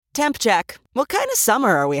Temp check. What kind of summer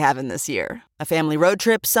are we having this year? A family road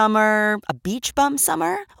trip summer? A beach bum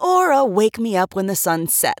summer? Or a wake me up when the sun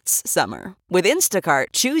sets summer? With Instacart,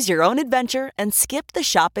 choose your own adventure and skip the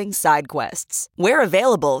shopping side quests. Where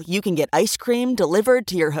available, you can get ice cream delivered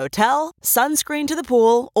to your hotel, sunscreen to the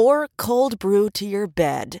pool, or cold brew to your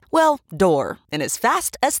bed. Well, door, in as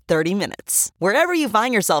fast as 30 minutes. Wherever you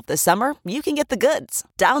find yourself this summer, you can get the goods.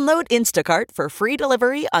 Download Instacart for free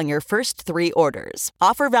delivery on your first 3 orders.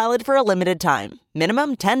 Offer valid for a limited time.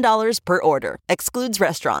 Minimum $10 per order. Excludes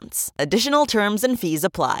restaurants. Additional terms and fees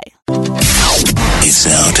apply. It's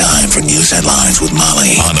now time for news headlines with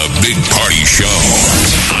Molly on a Big Party Show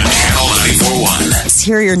on Channel 94.1.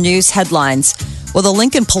 Here are your news headlines. Well, the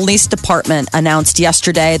Lincoln Police Department announced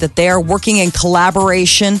yesterday that they are working in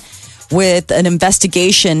collaboration with an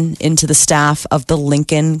investigation into the staff of the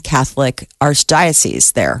Lincoln Catholic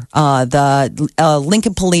Archdiocese there. The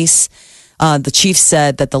Lincoln Police, the chief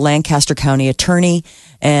said that the Lancaster County attorney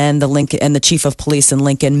and the chief of police in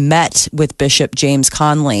Lincoln met with Bishop James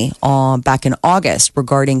Conley back in August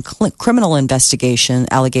regarding criminal investigation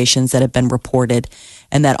allegations that have been reported,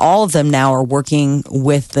 and that all of them now are working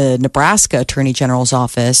with the Nebraska Attorney General's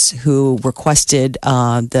office, who requested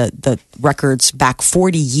the records back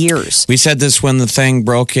 40 years. We said this when the thing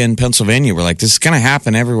broke in Pennsylvania. We're like, this is going to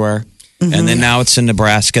happen everywhere. Mm-hmm. And then now it's in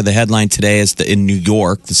Nebraska. The headline today is in New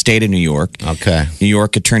York, the state of New York. Okay. New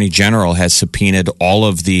York Attorney General has subpoenaed all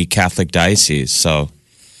of the Catholic dioceses. So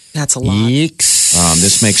that's a lot. Yeeks.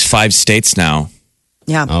 This makes 5 states now.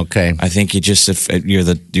 Yeah. Okay. I think if you're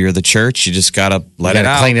the church, you just gotta let it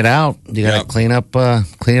out. Clean it out. You gotta clean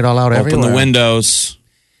it all out everywhere. Open the windows.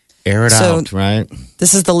 Air it out, right?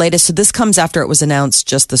 This is the latest. So this comes after it was announced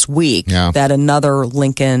just this week that another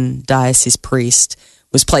Lincoln diocese priest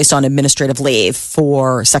was placed on administrative leave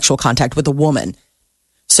for sexual contact with a woman.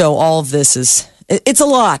 So all of this it's a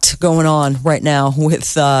lot going on right now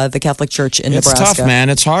with the Catholic Church in Nebraska. It's tough, man.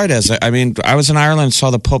 It's hard. I was in Ireland and saw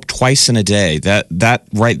the Pope twice in a day. That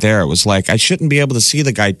right there, it was like, I shouldn't be able to see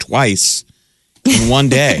the guy twice in one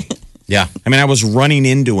day. Yeah. I mean, I was running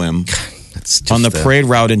into him on the parade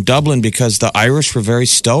route in Dublin because the Irish were very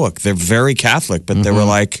stoic. They're very Catholic, but they were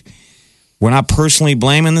like, we're not personally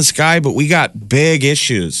blaming this guy, but we got big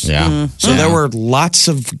issues. Yeah. Mm-hmm. So there were lots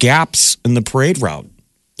of gaps in the parade route.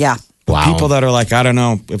 Yeah. Wow. People that are like, I don't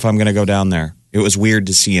know if I'm going to go down there. It was weird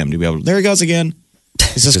to see him, to be able to, there he goes again.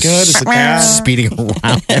 Is this good? Is the cat speeding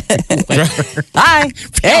around? Hi.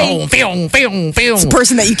 Hey. It's a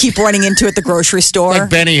person that you keep running into at the grocery store. Like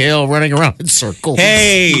Benny Hill running around in circles.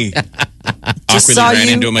 Hey. Awkwardly ran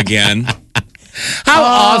into him again. How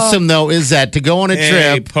awesome, though, is that to go on a trip?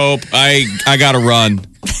 Hey, Pope, I got to run.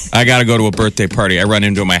 I got to go to a birthday party. I run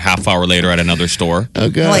into him a half hour later at another store.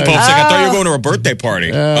 Okay. Like, Pope's like, I thought you were going to a birthday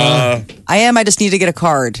party. I am. I just need to get a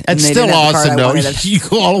card. It's still awesome, though. You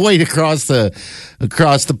go all the way across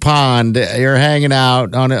the pond. You're hanging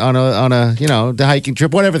out on a the hiking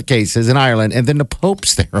trip, whatever the case is, in Ireland, and then the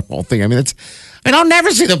Pope's there. Whole thing. I mean, I'll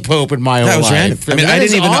never see the Pope in my whole life. Random. I mean, I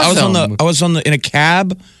didn't even. Awesome. I was in a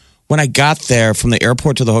cab when I got there from the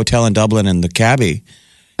airport to the hotel in Dublin, and the cabbie.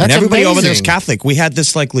 That's and everybody amazing. over there is Catholic. We had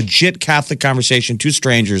this like legit Catholic conversation, 2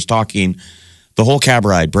 strangers talking the whole cab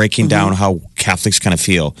ride, breaking down how Catholics kind of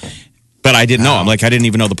feel. But I didn't know. I didn't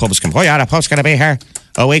even know the Pope was coming. Oh, yeah, the Pope's going to be here.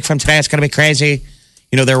 A week from today, it's going to be crazy.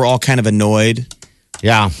 They were all kind of annoyed.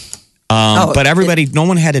 Yeah. But everybody, no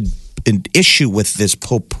one had an issue with this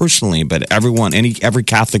Pope personally, but every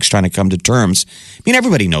Catholic's trying to come to terms. I mean,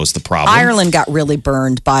 everybody knows the problem. Ireland got really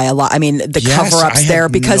burned by a lot. I mean, the cover-ups there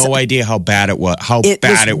because no idea how bad it was.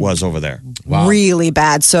 It was over there. Wow. Really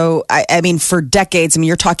bad. So, I mean, for decades,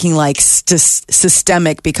 you're talking like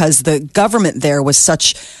systemic, because the government there was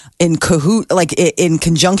such in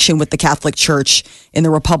conjunction with the Catholic Church in the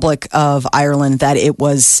Republic of Ireland that it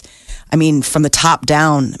was. I mean, from the top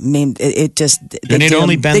down, they did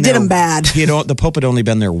him bad. The Pope had only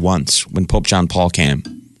been there once when Pope John Paul came.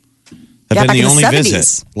 Back been the in only 70s.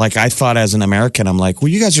 visit. Like, I thought as an American, I'm like, well,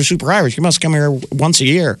 you guys are super Irish. You must come here once a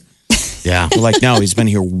year. Yeah. They're like, no, he's been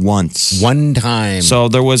here once. One time. So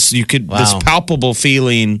there was, this palpable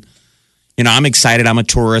feeling. I'm excited. I'm a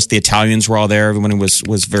tourist. The Italians were all there. Everyone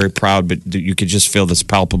was very proud, but you could just feel this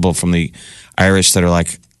palpable from the Irish that are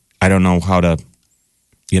like, I don't know how to,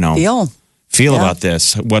 feel about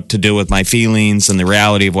this, what to do with my feelings and the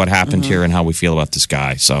reality of what happened here and how we feel about this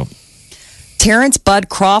guy. So Terrence Bud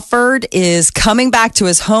Crawford is coming back to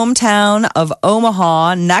his hometown of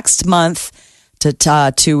Omaha next month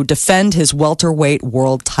to defend his welterweight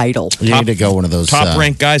world title. You need to go one of those.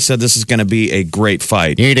 Top-ranked guys said this is going to be a great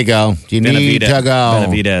fight. You need to go. You need to go.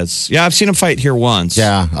 Benavidez. Yeah, I've seen him fight here once.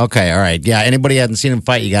 Yeah. Okay. All right. Yeah. Anybody hasn't seen him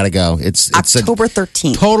fight, you got to go. It's October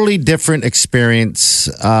 13th. Totally different experience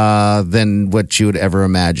than what you would ever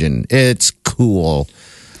imagine. It's cool.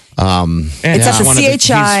 And it's at the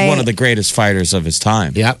CHI. He's one of the greatest fighters of his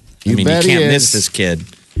time. Yep. You can't miss this kid.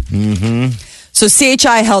 Mm-hmm. So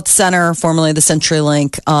CHI Health Center, formerly the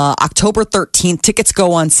CenturyLink, October 13th. Tickets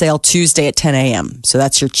go on sale Tuesday at 10 a.m. So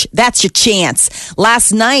that's your chance.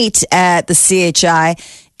 Last night at the CHI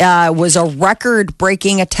was a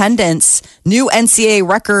record-breaking attendance, new NCAA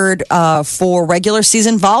record for regular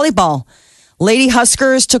season volleyball. Lady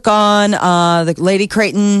Huskers took on the Lady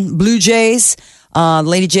Creighton Blue Jays.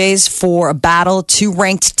 Lady Jays for a battle, 2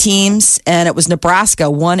 ranked teams, and it was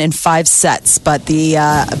Nebraska, won in 5 sets. But the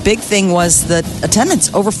big thing was the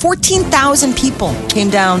attendance. Over 14,000 people came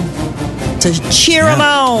down to cheer them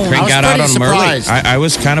on. Creighton got out on them early. surprised. I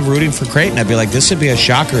was kind of rooting for Creighton. I'd be like, this would be a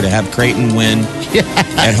shocker to have Creighton win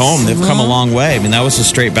at home. They've come a long way. I mean, that was a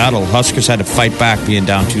straight battle. Huskers had to fight back being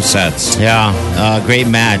down 2 sets. Yeah, great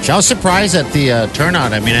match. I was surprised at the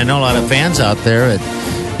turnout. I mean, I know a lot of fans out there.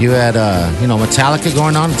 You had, Metallica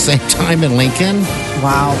going on at the same time in Lincoln.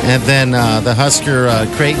 Wow. And then the Husker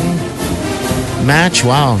Creighton match.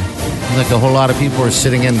 Wow. Like a whole lot of people were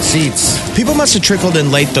sitting in seats. People must have trickled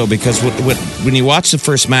in late, though, because when you watch the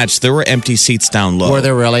first match, there were empty seats down low. Were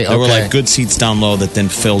there really? There were Okay. like good seats down low that then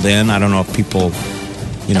filled in. I don't know if people,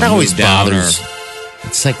 That always moved down bothers.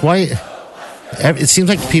 It's like, why? It seems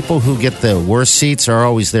like people who get the worst seats are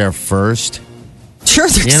always there first. Sure,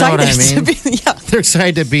 they're You know excited what I mean? to be. Yeah. They're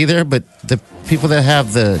excited to be there, but the people that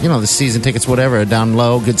have the season tickets, whatever, are down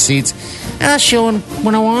low, good seats, I'll show them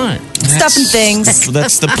when I want. Stuff and things.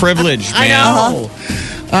 That's the privilege, man.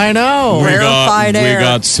 I know. Rarefied air. We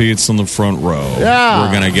got seats in the front row. Yeah.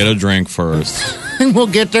 We're going to get a drink first. We'll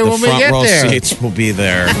get there The when we front get row there. seats will be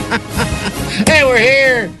there. Hey, we're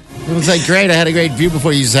here. It was like great. I had a great view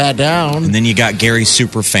before you sat down. And then you got Gary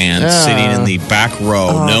Superfan sitting in the back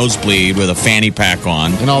row, nosebleed, with a fanny pack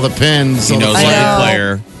on. And all the pins. He all the knows I every know.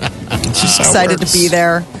 player. It's just how it Excited to works. be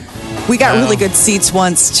there. We got really good seats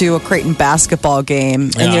once to a Creighton basketball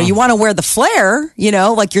game. And you want to wear the flair,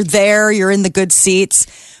 like you're there, you're in the good seats.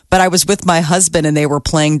 But I was with my husband and they were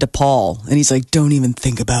playing DePaul. And he's like, don't even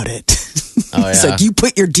think about it. He's like, you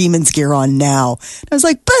put your Demons gear on now. And I was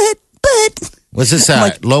like, but. Was this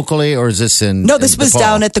like- locally or is this in? No, this in was DePaul?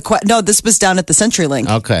 down at this was down at the CenturyLink.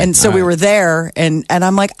 Okay, and so all we right. were there, and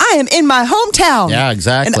I'm like, I am in my hometown. Yeah,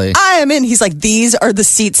 exactly. And I am in. He's like, these are the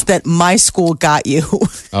seats that my school got you.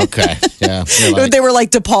 Okay, yeah. You're like- They were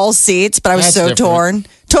like DePaul seats, but I was That's so different.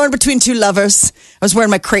 torn between two lovers. I was wearing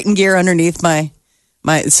my Creighton gear underneath my,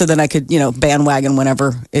 so then I could bandwagon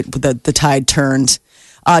whenever the tide turned.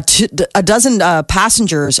 A dozen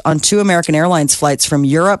passengers on 2 American Airlines flights from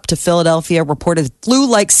Europe to Philadelphia reported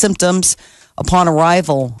flu-like symptoms upon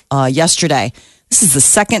arrival yesterday. This is the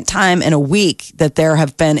second time in a week that there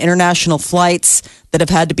have been international flights that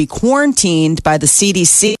have had to be quarantined by the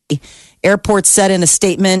CDC. Airports said in a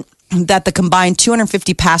statement that the combined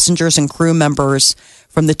 250 passengers and crew members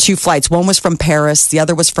from the 2 flights, one was from Paris, the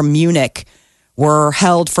other was from Munich, were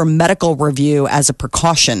held for medical review as a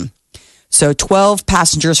precaution. So 12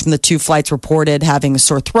 passengers from the 2 flights reported having a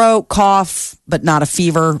sore throat, cough, but not a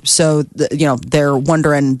fever. So, they're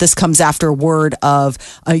wondering, this comes after word of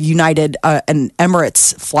a United and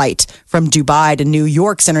Emirates flight from Dubai to New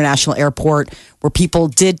York's International Airport where people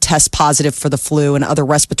did test positive for the flu and other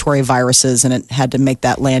respiratory viruses, and it had to make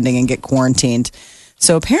that landing and get quarantined.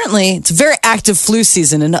 So apparently it's a very active flu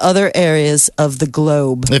season in other areas of the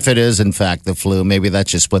globe. If it is, in fact, the flu, maybe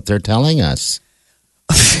that's just what they're telling us.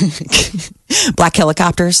 Black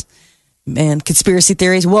helicopters, man, conspiracy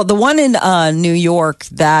theories. Well, the one in New York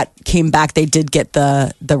that came back, they did get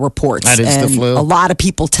the reports. That is the and flu? A lot of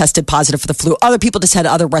people tested positive for the flu. Other people just had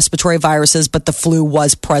other respiratory viruses, but the flu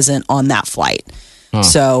was present on that flight.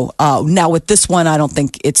 So now with this one, I don't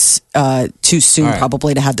think it's too soon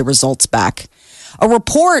probably to have the results back. A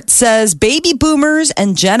report says baby boomers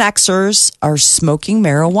and Gen Xers are smoking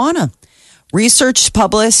marijuana. Research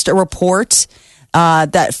published a report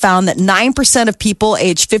that found that 9% of people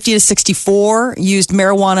aged 50 to 64 used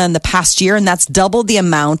marijuana in the past year, and that's double the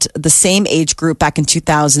amount the same age group back in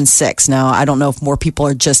 2006. Now, I don't know if more people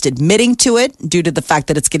are just admitting to it due to the fact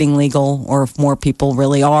that it's getting legal, or if more people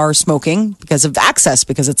really are smoking because of access,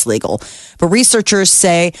 because it's legal. But researchers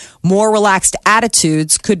say more relaxed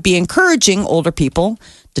attitudes could be encouraging older people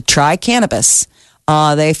to try cannabis.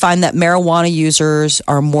 They find that marijuana users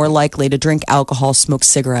are more likely to drink alcohol, smoke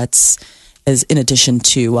cigarettes, as in addition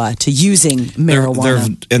to using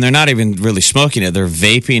marijuana. They're not even really smoking it. They're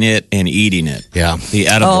vaping it and eating it. Yeah. The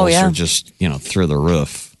edibles are just, through the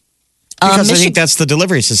roof. Because I think that's the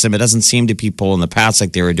delivery system. It doesn't seem to people in the past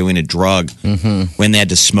like they were doing a drug when they had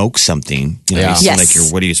to smoke something. You seem like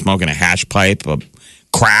what are you smoking? A hash pipe, a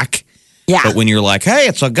crack? Yeah. But when you're like, hey,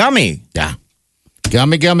 it's a gummy. Yeah.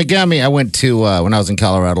 Gummy. I went to, when I was in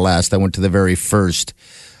Colorado last, I went to the very first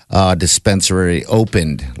dispensary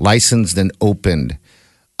licensed and opened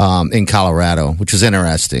in Colorado, which was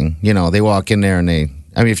interesting. They walk in there and if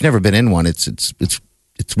you've never been in one,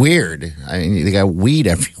 it's weird. They got weed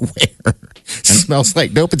everywhere. It smells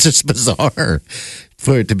like dope. It's just bizarre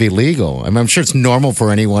for it to be legal. I'm sure it's normal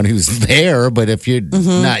for anyone who's there, but if you're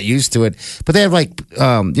not used to it. But they have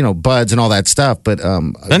buds and all that stuff. But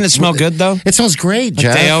doesn't it smell good though? It smells great,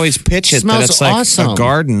 Jeff. They always pitch it that it's like awesome. a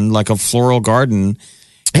garden, like a floral garden.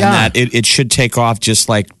 And that it should take off just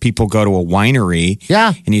like people go to a winery.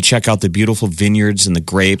 Yeah. And you check out the beautiful vineyards and the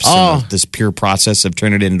grapes and this pure process of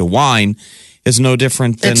turning it into wine. Is no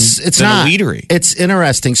different than, it's than not. a weedery. It's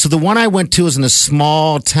interesting. So the one I went to was in a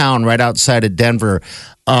small town right outside of Denver.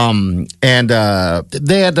 And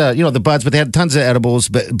they had, the buds, but they had tons of edibles.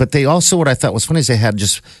 But they also, what I thought was funny is they had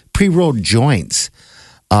just pre-rolled joints.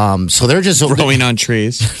 So they're just growing on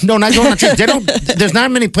trees. No, not growing on trees. There's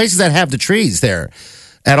not many places that have the trees there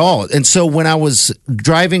at all. And so when I was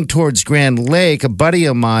driving towards Grand Lake, a buddy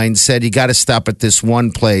of mine said, you got to stop at this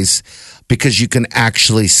one place because you can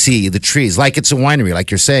actually see the trees. Like it's a winery,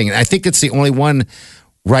 like you're saying. And I think it's the only one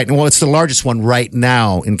it's the largest one right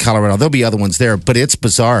now in Colorado. There'll be other ones there, but it's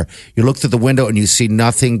bizarre. You look through the window and you see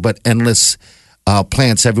nothing but endless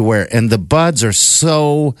plants everywhere. And the buds are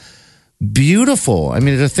so beautiful.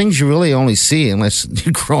 They're things you really only see unless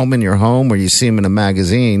you grow them in your home or you see them in a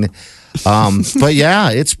magazine. But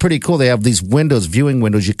yeah, it's pretty cool. They have these viewing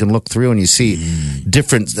windows you can look through and you see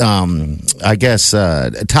different, different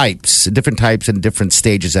types and different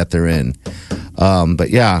stages that they're in. But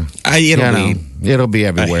yeah, it'll be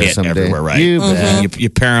everywhere someday. Everywhere, right? You bet. You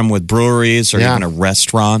pair them with breweries or even a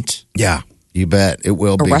restaurant. Yeah. You bet it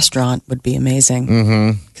will be. A restaurant would be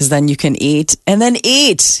amazing. Because then you can eat and then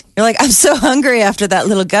eat. You're like, I'm so hungry after that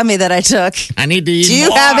little gummy that I took. I need to eat Do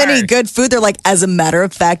you have any good food? They're like, as a matter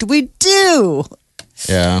of fact, we do.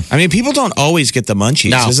 Yeah. People don't always get the munchies.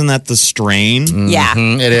 No. Isn't that the strain? Yeah.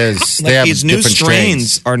 It is. They have these new different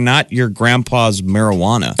strains are not your grandpa's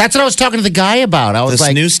marijuana. That's what I was talking to the guy about. I was this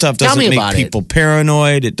like, new stuff tell doesn't me make about people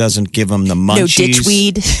paranoid. It doesn't give them the munchies. No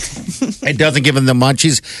ditchweed. It doesn't give them the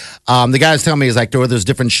munchies. The guy was telling me, he's like, there's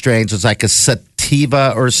different strains. It's like a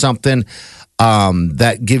sativa or something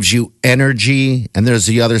that gives you energy. And there's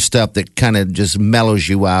the other stuff that kind of just mellows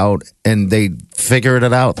you out. And they figured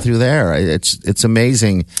it out through there. It's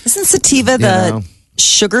amazing. Isn't sativa the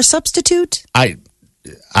sugar substitute? I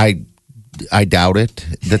doubt it.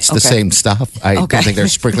 That's the same stuff. I don't think they're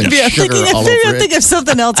sprinkling sugar all over it. I'm thinking of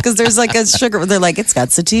something else because there's like a sugar. They're like, it's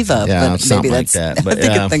got sativa. Yeah, but something maybe like that. But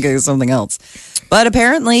I'm thinking of something else. But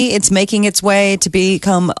apparently, it's making its way to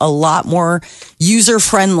become a lot more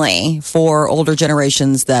user-friendly for older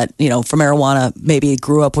generations that, for marijuana, maybe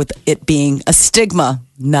grew up with it being a stigma.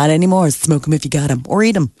 Not anymore. Smoke them if you got them, or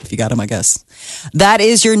eat them if you got them, I guess. That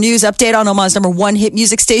is your news update on Omaha's number one hit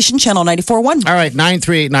music station, Channel 94.1. All right,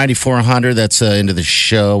 938-9400. That's into the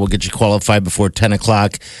show. We'll get you qualified before 10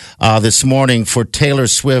 o'clock this morning for Taylor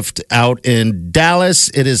Swift out in Dallas.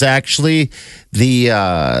 It is actually the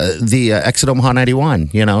Exit Omaha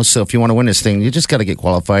 91, So if you want to win this thing, you just got to get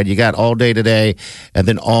qualified. You got all day today and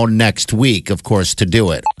then all next week, of course, to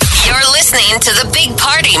do it. You're listening to the Big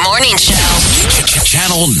Party Morning Show.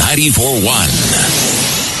 Channel 94.1.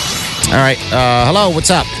 All right. Hello. What's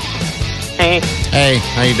up? Hey. Hey.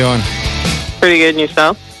 How you doing? Pretty good, and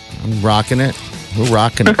yourself? I'm rocking it. We're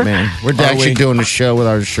rocking it, man. We're actually doing the show with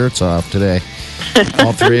our shirts off today.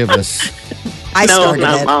 All three of us. I started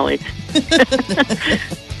not it. Molly.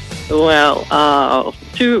 Well,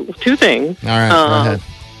 two things. All right. Go ahead.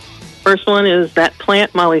 First one is that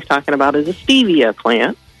plant Molly's talking about is a stevia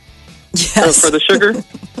plant. Yes. So for the sugar?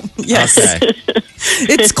 Yes. Okay.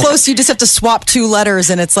 It's close. You just have to swap two letters,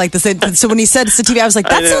 and it's like the same. So when he said sativa, I was like,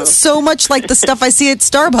 that sounds so much like the stuff I see at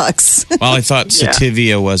Starbucks. Well, I thought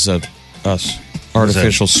sativia was a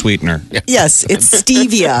artificial sweetener. Yes, it's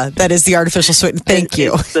stevia that is the artificial sweetener. Thank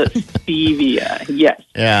you. It's the stevia, yes.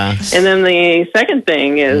 Yeah. And then the second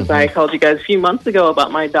thing is I called you guys a few months ago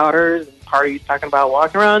about my daughters and parties talking about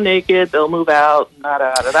walking around naked. They'll move out.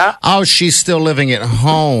 Da-da-da-da. Oh, she's still living at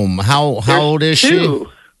home. How old is she?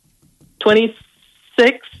 26.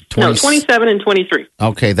 No, 27 and 23.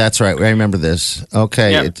 Okay, that's right. I remember this.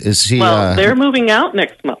 Okay. Yep. Is he... Well, they're moving out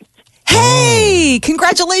next month. Hey,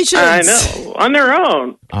 congratulations. I know, on their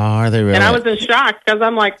own. Oh, are they really? And I was in shock because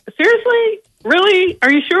I'm like, seriously? Really?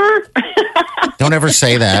 Are you sure? Don't ever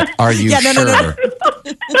say that. Are you sure? No.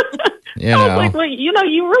 You I was know. like, well, you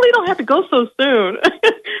really don't have to go so soon.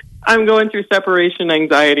 I'm going through separation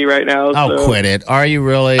anxiety right now. Oh, so. quit it. Are you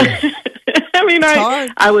really? I mean,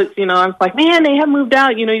 hard. I was, I was like, man, they have moved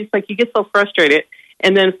out. It's like you get so frustrated.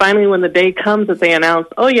 And then finally, when the day comes that they announce,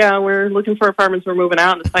 oh, yeah, we're looking for apartments, we're moving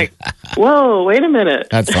out. And it's like, whoa, wait a minute.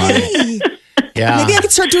 That's funny. Yeah. Maybe I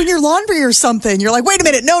could start doing your laundry or something. You're like, wait a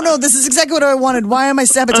minute. No, this is exactly what I wanted. Why am I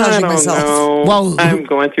sabotaging myself? Know. Well, I'm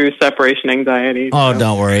going through separation anxiety. Oh,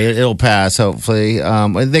 don't worry. It'll pass, hopefully.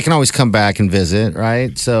 They can always come back and visit,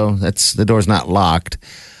 right? So the door's not locked.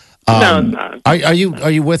 No, it's not. Are you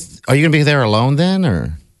going to be there alone then,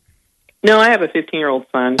 or? No, I have a 15-year-old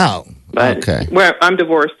son. Oh, but okay. I'm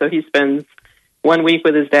divorced, so he spends 1 week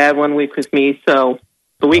with his dad, 1 week with me. So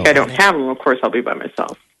the week I don't have him, of course, I'll be by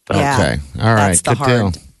myself. So. Yeah. Okay. All right. That's the Good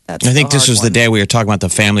hard. deal. That's I think the this hard was the one. day we were talking about the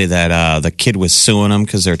family that the kid was suing them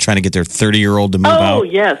because they're trying to get their 30-year-old to move out. Oh,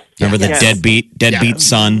 yes. Remember the Yes. deadbeat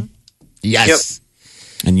son? Yes.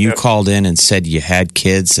 And you called in and said you had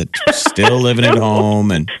kids that were still living at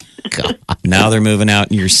home, and now they're moving out,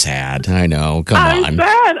 and you're sad. I know. Come I'm on.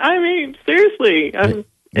 sad. I mean, seriously.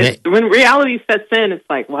 When reality sets in, it's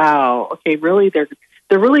like, wow, okay, really? They're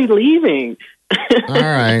really leaving. All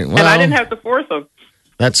right. Well, And I didn't have to force them.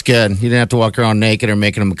 That's good. You didn't have to walk around naked or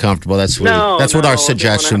making them comfortable. That's what No, that's what no, our I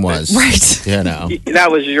suggestion didn't was. Right. You know.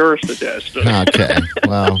 That was your suggestion. Okay.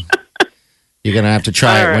 Well, you're going to have to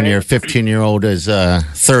try All it when right. your 15-year-old is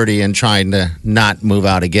 30 and trying to not move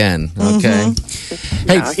out again. Okay.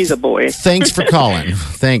 Hey, No, he's a boy. thanks for calling.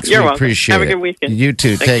 Thanks. You're we welcome. appreciate Have a it. good weekend. You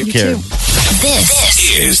too. Thank Take you. care.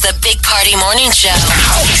 This is the Big Party Morning Show.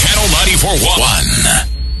 Channel 94.1.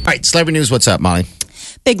 All right, celebrity news. What's up, Molly?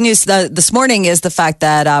 Big news this morning is the fact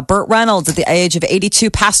that Burt Reynolds, at the age of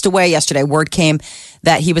 82, passed away yesterday. Word came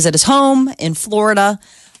that he was at his home in Florida.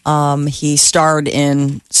 He starred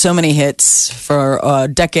in so many hits for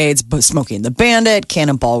decades, Smokey and the Bandit,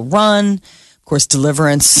 Cannonball Run, of course,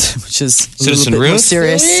 Deliverance, which is Citizen a little bit more Ruth?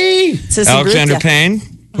 serious. Citizen Alexander Ruth, yeah. Payne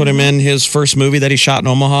put him in his first movie that he shot in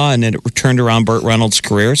Omaha, and it turned around Burt Reynolds'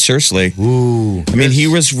 career. Seriously. Ooh. I mean, he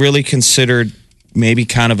was really considered maybe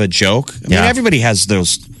kind of a joke. I mean, Yeah. everybody has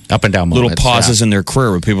those Up and down little moments, pauses yeah. in their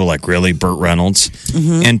career where people are like, really, Burt Reynolds?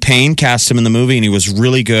 Mm-hmm. And Payne cast him in the movie, and he was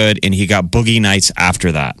really good, and he got Boogie Nights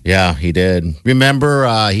after that. Yeah, he did.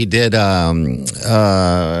 Remember, he did,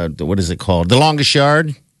 what is it called? The Longest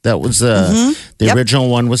Yard. That was the Yep. original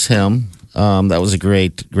one was him. That was a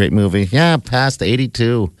great movie. Yeah, past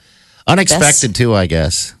 82. Unexpected, too, I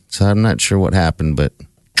guess. So I'm not sure what happened, but...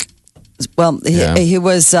 Well, Yeah. he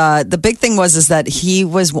was the big thing is that he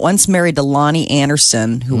was once married to Lonnie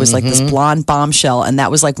Anderson, who was like this blonde bombshell, and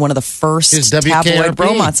that was like one of the first His tabloid WKRP.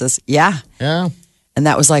 romances. Yeah. Yeah. And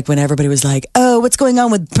that was like when everybody was like, "Oh, what's going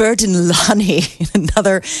on with Bert and Lonnie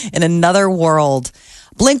in another world?"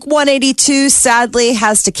 Blink 182 sadly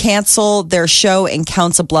has to cancel their show in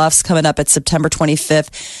Council Bluffs coming up at September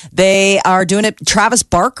 25th. They are doing it. Travis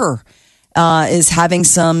Barker is having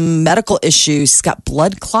some medical issues. He's got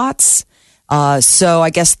blood clots. So I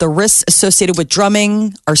guess the risks associated with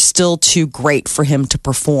drumming are still too great for him to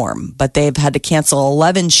perform. But they've had to cancel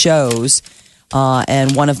 11 shows.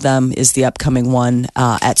 And one of them is the upcoming one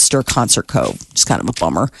at Stir Concert Cove. Just kind of a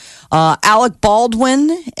bummer. Alec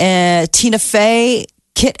Baldwin, Tina Fey,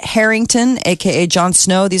 Kit Harington, a.k.a. Jon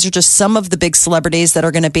Snow. These are just some of the big celebrities that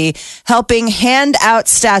are going to be helping hand out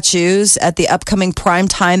statues at the upcoming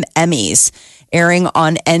Primetime Emmys, airing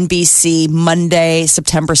on NBC Monday,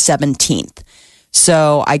 September 17th.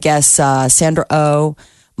 So I guess Sandra Oh,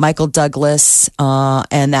 Michael Douglas,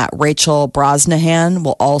 and that Rachel Brosnahan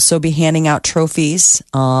will also be handing out trophies.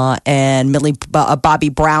 And Bobby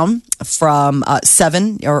Brown from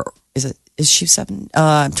Seven, or is she Seven?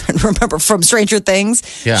 I'm trying to remember, from Stranger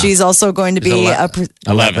Things. Yeah. She's also going to be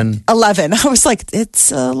 11. 11. I was like,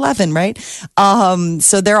 it's 11, right?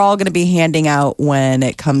 So they're all going to be handing out when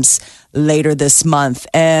it comes later this month.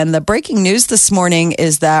 And the breaking news this morning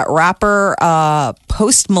is that rapper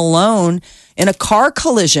Post Malone in a car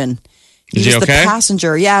collision. Is he was okay? the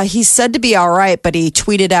passenger. Yeah, he's said to be all right, but he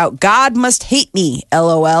tweeted out, "God must hate me,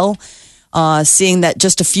 LOL." Seeing that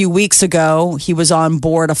just a few weeks ago, he was on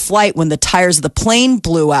board a flight when the tires of the plane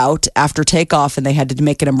blew out after takeoff and they had to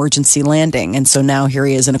make an emergency landing. And so now here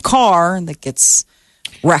he is in a car that gets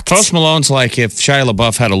wrecked Post Malone's like if Shia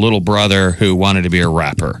LaBeouf had a little brother who wanted to be a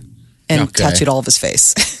rapper, and Okay. tattooed all of his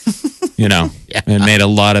face. you know, and made a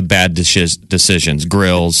lot of bad decisions,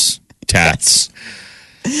 grills, tats.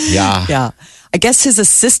 Yeah. Yeah. I guess his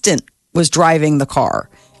assistant was driving the car.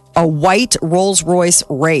 A white Rolls-Royce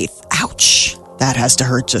Wraith. Ouch. That has to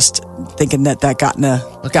hurt just thinking that got in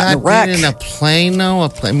a wreck. In a plane, though?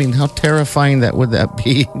 I mean, how terrifying would that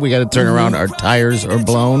be? We got to turn around, our tires are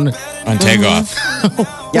blown. On takeoff.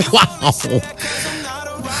 Yeah. Wow.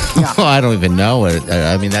 Yeah. Oh, I don't even know it.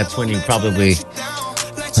 I mean, that's when you probably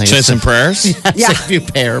say some prayers. Say a few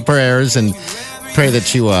prayers and pray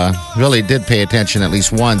that you really did pay attention at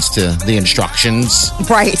least once to the instructions.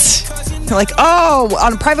 Right. You're like, oh,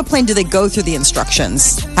 on a private plane, do they go through the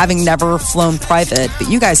instructions? Having never flown private, but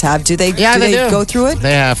you guys have. Do they? Yeah, do they go through it?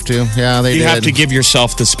 They have to. Yeah, they. You have to give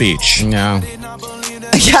yourself the speech. Yeah.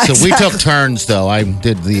 Yeah, so we took turns, though. I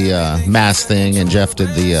did the mask thing, and Jeff did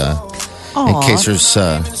the in case there's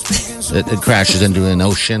it crashes into an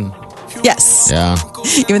ocean. Yes. Yeah.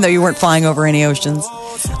 Even though you weren't flying over any oceans.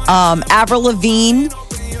 Avril Lavigne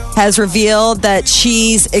has revealed that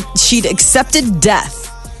she'd accepted death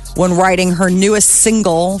when writing her newest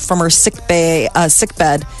single from her sick bed.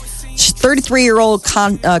 She's 33-year-old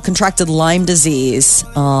contracted Lyme disease.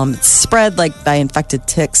 It's spread like by infected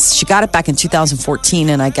ticks. She got it back in 2014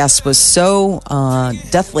 and I guess was so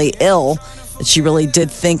deathly ill that she really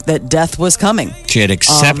did think that death was coming. She had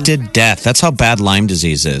accepted death. That's how bad Lyme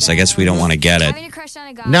disease is. I guess we don't want to get it.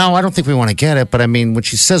 No, I don't think we want to get it. But I mean, when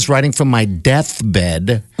she says writing from my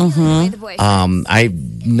deathbed, I'm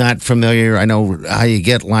not familiar. I know how you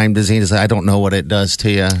get Lyme disease. I don't know what it does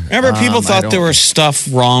to you. Remember, people thought there was stuff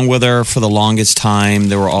wrong with her for the longest time.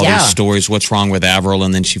 There were all these stories, what's wrong with Avril?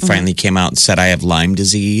 And then she finally came out and said, I have Lyme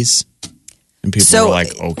disease. And people were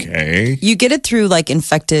like, okay. You get it through like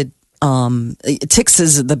infected ticks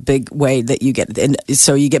is the big way that you get it. And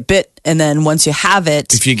so you get bit, and then once you have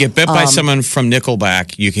it, if you get bit by someone from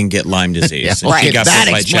Nickelback, you can get Lyme disease. Yeah, right. She got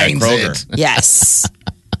bit by Chad Kroger. Yes.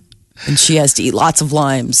 And she has to eat lots of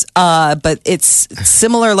limes. But it's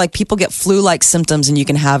similar, like people get flu-like symptoms and you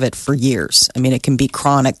can have it for years. I mean, it can be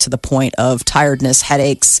chronic to the point of tiredness,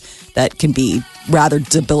 headaches that can be rather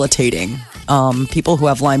debilitating. People who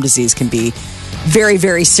have Lyme disease can be very,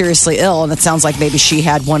 very seriously ill. And it sounds like maybe she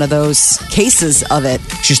had one of those cases of it.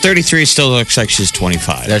 She's 33, still looks like she's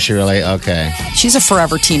 25. Does she really? Okay. She's a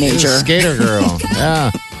forever teenager. She's a skater girl. Yeah.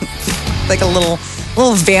 Like a little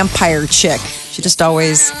vampire chick. She just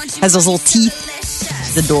always has those little teeth.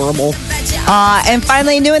 She's adorable. And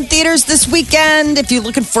finally, new in theaters this weekend. If you're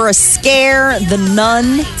looking for a scare, The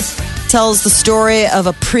Nun tells the story of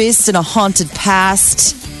a priest in a haunted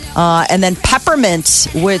past. And then Peppermint,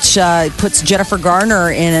 which puts Jennifer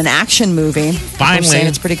Garner in an action movie. Finally. Saying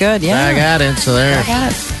it's pretty good. Yeah. I got it. So there. I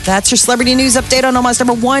got it. That's your celebrity news update on Omaha's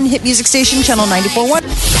 #1 hit music station, Channel 94.1.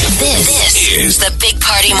 This is the Big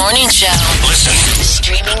Party Morning Show. Listen.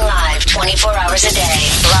 Streaming live 24 hours a day.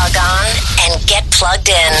 Log on and get plugged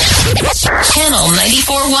in.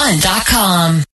 Channel941.com.